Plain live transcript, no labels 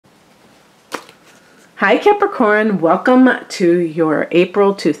Hi Capricorn, welcome to your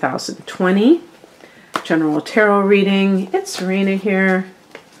April 2020 General Tarot reading. It's Serena here.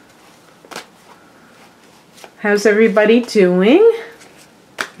 How's everybody doing?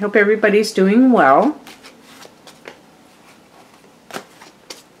 I hope everybody's doing well.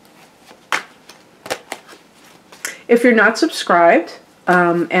 If you're not subscribed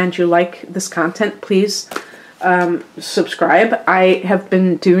and you like this content, please subscribe. I have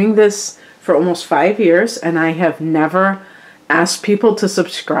been doing this for almost 5 years, and I have never asked people to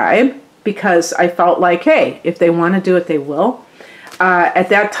subscribe because I felt like, hey, if they want to do it, they will. At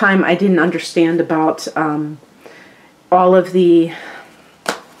that time, I didn't understand about all of the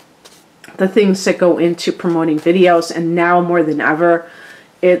things that go into promoting videos, and now more than ever,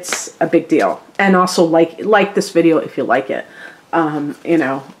 it's a big deal. And also like this video if you like it. You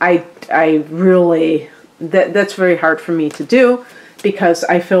know, I really, that's very hard for me to do, because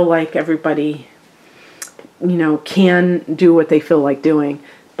I feel like everybody, you know, can do what they feel like doing,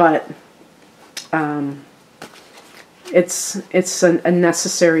 but it's a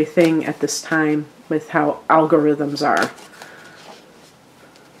necessary thing at this time with how algorithms are.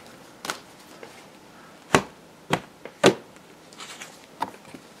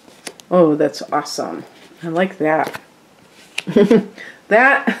 Oh, that's awesome. I like that.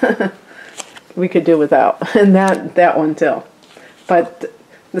 That we could do without, and that one too. But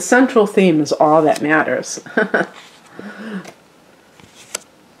the central theme is all that matters.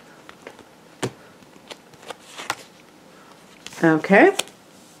 Okay. I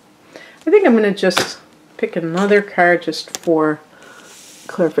think I'm going to just pick another card just for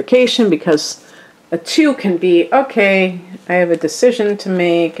clarification, because a 2 can be, okay, I have a decision to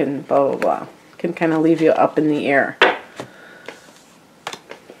make, and blah, blah, blah. Can kind of leave you up in the air.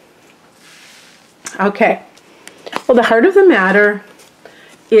 Okay. Well, the heart of the matter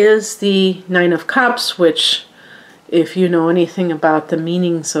is the 9 of Cups, which, if you know anything about the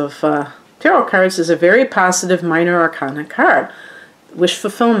meanings of tarot cards, is a very positive minor arcana card. Wish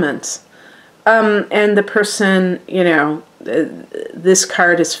fulfillment. And the person, you know, this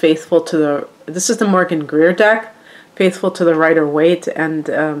card is faithful to the, this is the Morgan Greer deck, faithful to the Rider-Waite,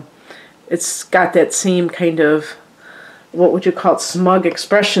 and it's got that same kind of, what would you call it, smug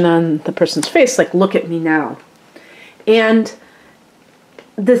expression on the person's face, like, look at me now. And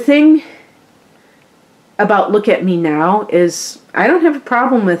the thing about look at me now is I don't have a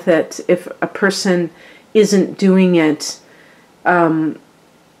problem with it if a person isn't doing it to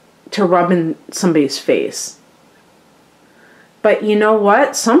rub in somebody's face. But you know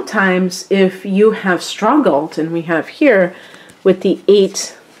what? Sometimes if you have struggled, and we have here with the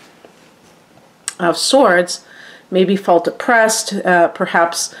 8 of Swords, maybe felt oppressed,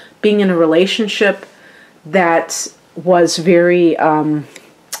 perhaps being in a relationship that was very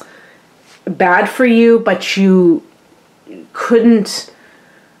bad for you, but you couldn't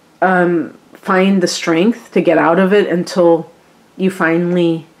find the strength to get out of it until you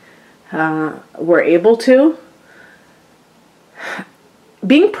finally were able to.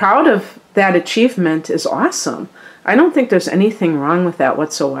 Being proud of that achievement is awesome. I don't think there's anything wrong with that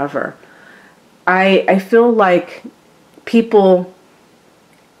whatsoever. I feel like people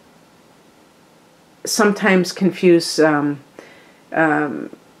sometimes confuse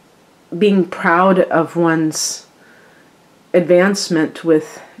being proud of one's advancement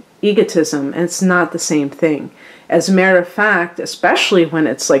with egotism, and it's not the same thing. As a matter of fact, especially when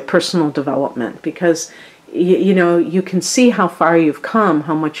it's like personal development, because you know, you can see how far you've come,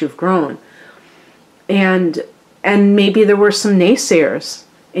 how much you've grown, and maybe there were some naysayers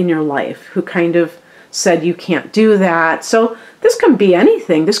in your life who kind of said you can't do that. So this can be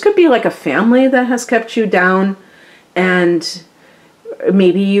anything. This could be like a family that has kept you down, and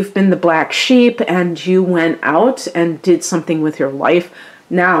maybe you've been the black sheep and you went out and did something with your life.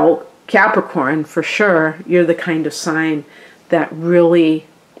 Now, Capricorn, for sure, you're the kind of sign that really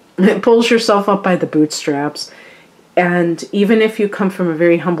pulls yourself up by the bootstraps. And even if you come from a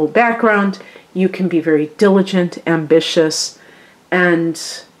very humble background, you can be very diligent, ambitious, and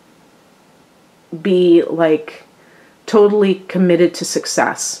be like totally committed to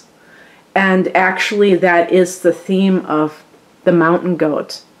success. And actually that is the theme of the mountain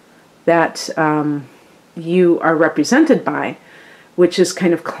goat that you are represented by, which is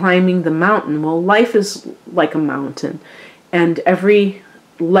kind of climbing the mountain. Well, life is like a mountain, and every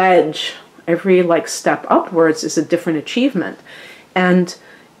ledge, every like step upwards is a different achievement. And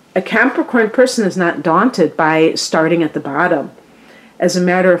a Capricorn person is not daunted by starting at the bottom. As a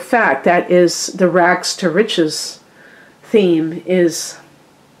matter of fact, that is the rags to riches theme, is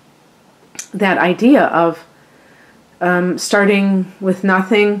that idea of starting with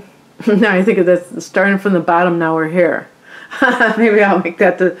nothing No, I think that's starting from the bottom. Now we're here. Maybe I'll make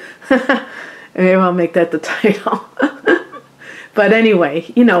that the maybe I'll make that the title. But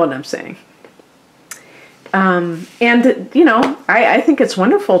anyway, you know what I'm saying. And you know, I think it's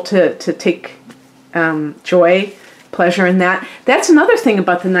wonderful to take joy, pleasure in that. That's another thing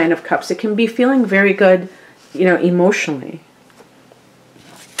about the Nine of Cups. It can be feeling very good, you know, emotionally.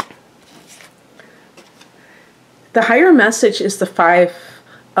 The higher message is the Five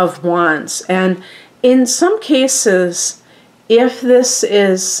of Wands. And in some cases, if this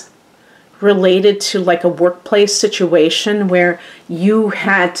is related to like a workplace situation where you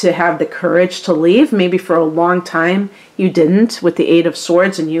had to have the courage to leave, maybe for a long time you didn't with the Eight of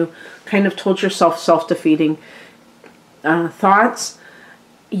Swords, and you kind of told yourself self-defeating thoughts,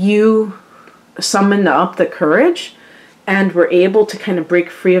 you summoned up the courage and were able to kind of break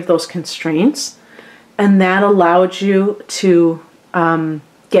free of those constraints. And that allowed you to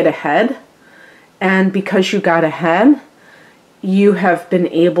get ahead. And because you got ahead, you have been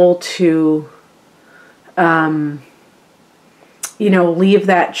able to, you know, leave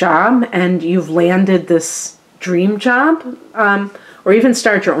that job, and you've landed this dream job, or even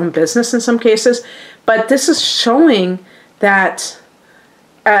start your own business in some cases. But this is showing that,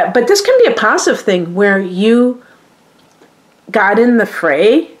 but this can be a positive thing where you got in the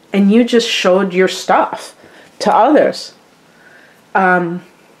fray and you just showed your stuff to others. And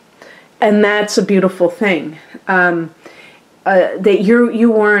that's a beautiful thing. That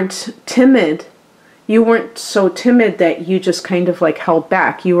you weren't timid. You weren't so timid that you just kind of like held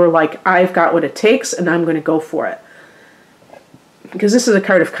back. You were like, I've got what it takes and I'm going to go for it. Because this is a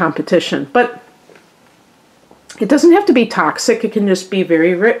card of competition. But it doesn't have to be toxic. It can just be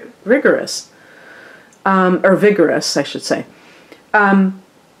very rigorous. Or vigorous, I should say.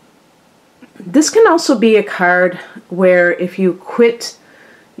 This can also be a card where if you quit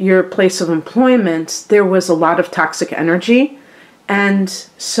your place of employment, there was a lot of toxic energy. And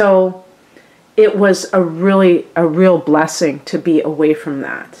so it was a real blessing to be away from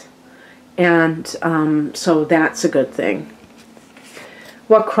that. And so that's a good thing.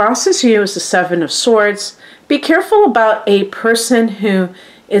 What crosses you is the Seven of Swords. Be careful about a person who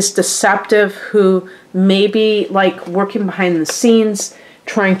is deceptive, who may be like working behind the scenes,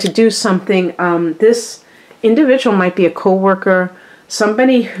 trying to do something. This individual might be a co-worker,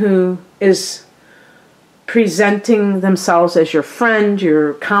 somebody who is presenting themselves as your friend,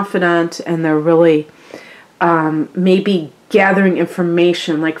 your confidant, and they're really maybe gathering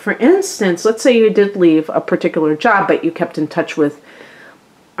information. Like for instance, let's say you did leave a particular job, but you kept in touch with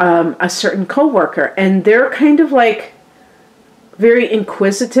a certain co-worker, and they're kind of like very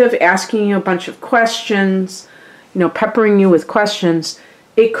inquisitive, asking you a bunch of questions, you know, peppering you with questions.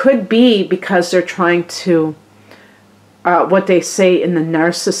 It could be because they're trying to, what they say in the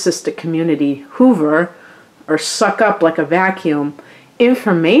narcissistic community, hoover or suck up like a vacuum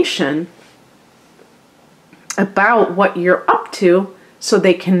information about what you're up to so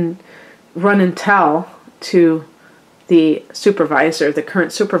they can run and tell to the supervisor, the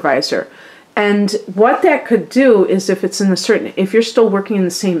current supervisor. And what that could do is if you're still working in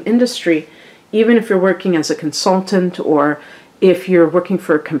the same industry, even if you're working as a consultant or if you're working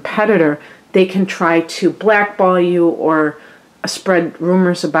for a competitor, they can try to blackball you or spread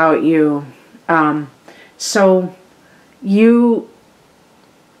rumors about you. So you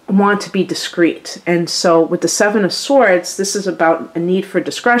want to be discreet. And so with the Seven of Swords, this is about a need for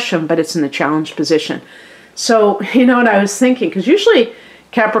discretion, but it's in the challenge position. So, you know what I was thinking? Because usually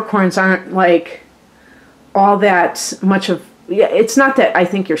Capricorns aren't like all that much of, yeah, it's not that I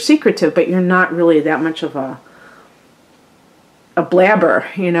think you're secretive, but you're not really that much of a blabber,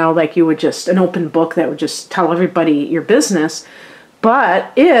 you know, like you would just, an open book that would just tell everybody your business.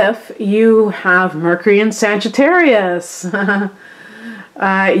 But if you have Mercury in Sagittarius,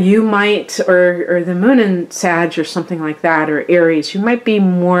 you might, or the moon in Sag or something like that, or Aries, you might be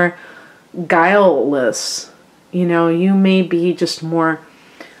more guileless. You know, you may be just more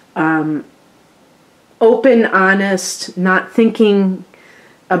open, honest, not thinking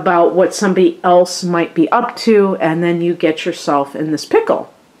about what somebody else might be up to, and then you get yourself in this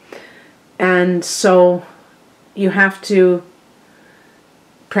pickle. And so you have to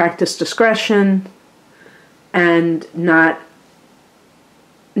practice discretion and not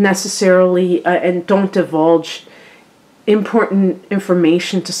necessarily, and don't divulge important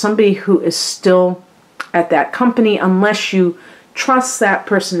information to somebody who is still at that company unless you trust that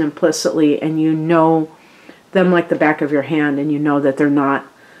person implicitly and you know them like the back of your hand and you know that they're not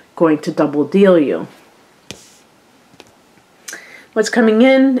going to double deal you. What's coming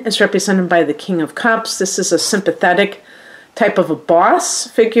in is represented by the King of Cups. This is a sympathetic type of a boss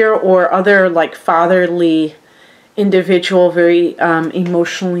figure or other like fatherly individual, very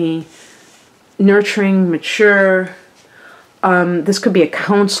emotionally nurturing, mature. This could be a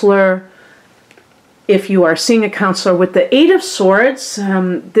counselor. If you are seeing a counselor with the Eight of Swords,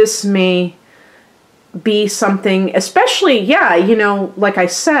 this may be something, especially, yeah, you know, like I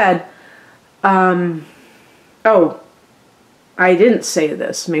said, oh, I didn't say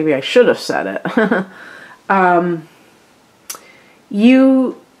this. Maybe I should have said it.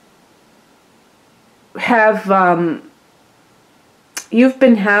 You have, you've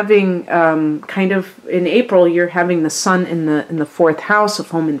been having, kind of, in April, you're having the sun in the fourth house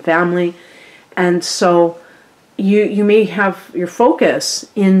of home and family. And so you may have your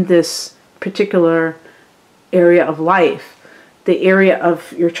focus in this particular area of life, the area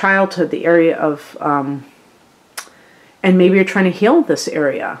of your childhood, the area of, and maybe you're trying to heal this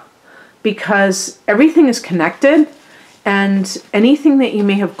area because everything is connected, and anything that you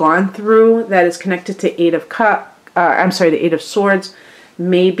may have gone through that is connected to the Eight of Swords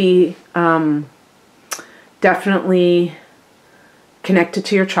may be definitely connected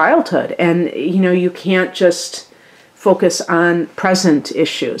to your childhood. And, you know, you can't just focus on present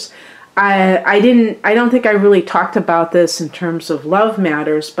issues. I don't think I really talked about this in terms of love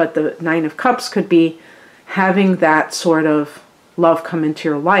matters, but the Nine of Cups could be having that sort of love come into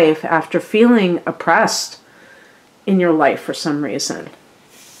your life after feeling oppressed in your life for some reason.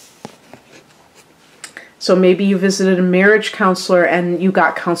 So maybe you visited a marriage counselor and you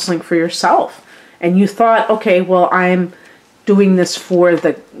got counseling for yourself. And you thought, okay, well, I'm doing this for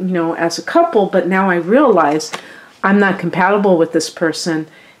the, you know, as a couple, but now I realize I'm not compatible with this person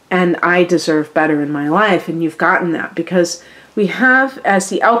and I deserve better in my life. And you've gotten that because we have, as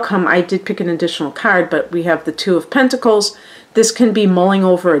the outcome, I did pick an additional card, but we have the Two of Pentacles. This can be mulling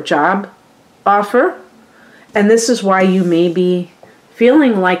over a job offer. And this is why you may be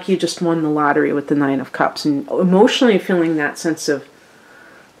feeling like you just won the lottery with the Nine of Cups and emotionally feeling that sense of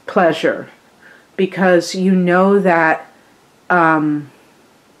pleasure because you know that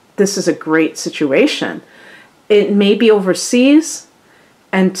this is a great situation. It may be overseas,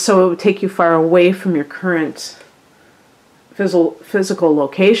 and so it would take you far away from your current physical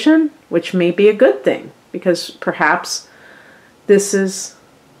location, which may be a good thing because perhaps this is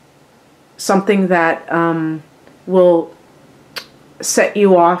something that will set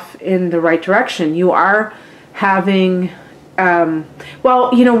you off in the right direction. You are having, well,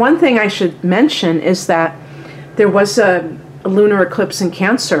 you know, one thing I should mention is that there was a lunar eclipse in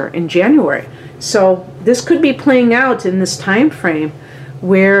Cancer in January. So this could be playing out in this time frame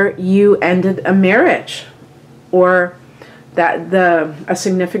where you ended a marriage or that a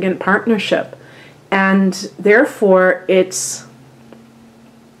significant partnership. And therefore it's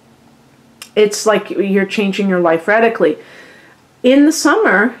like you're changing your life radically. In the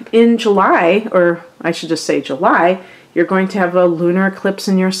summer, in July, or I should just say July, you're going to have a lunar eclipse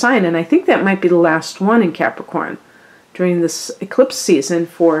in your sign. And I think that might be the last one in Capricorn during this eclipse season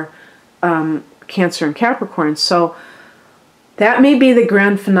for Cancer and Capricorn. So that may be the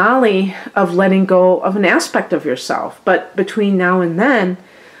grand finale of letting go of an aspect of yourself. But between now and then,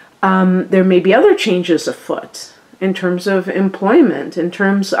 there may be other changes afoot in terms of employment, in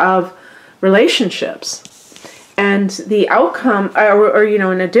terms of relationships. And the outcome, or you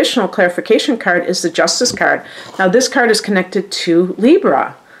know, an additional clarification card is the Justice card. Now this card is connected to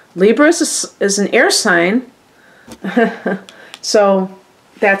Libra. Libra is an air sign, so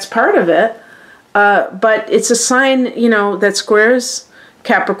that's part of it. But it's a sign, you know, that squares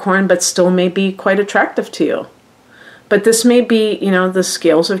Capricorn, but still may be quite attractive to you. But this may be, you know, the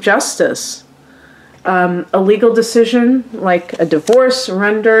scales of justice. A legal decision, like a divorce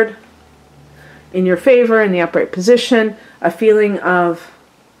rendered in your favor in the upright position, a feeling of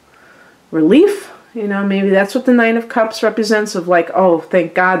relief, you know, maybe that's what the Nine of Cups represents, of like, oh,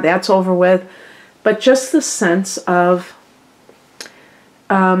 thank God that's over with. But just the sense of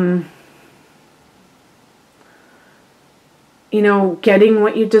you know, getting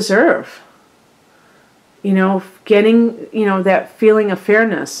what you deserve, you know, getting, you know, that feeling of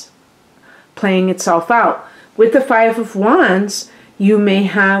fairness playing itself out. With the Five of Wands, you may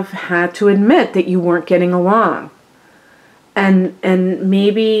have had to admit that you weren't getting along. And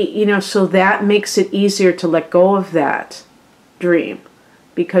maybe, you know, so that makes it easier to let go of that dream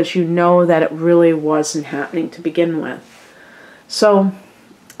because you know that it really wasn't happening to begin with. So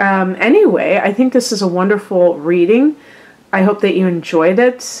anyway, I think this is a wonderful reading. I hope that you enjoyed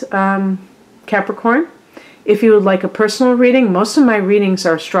it, Capricorn. If you would like a personal reading, most of my readings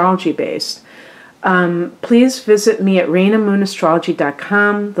are astrology based. Please visit me at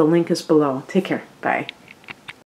rainamoonastrology.com. The link is below. Take care. Bye.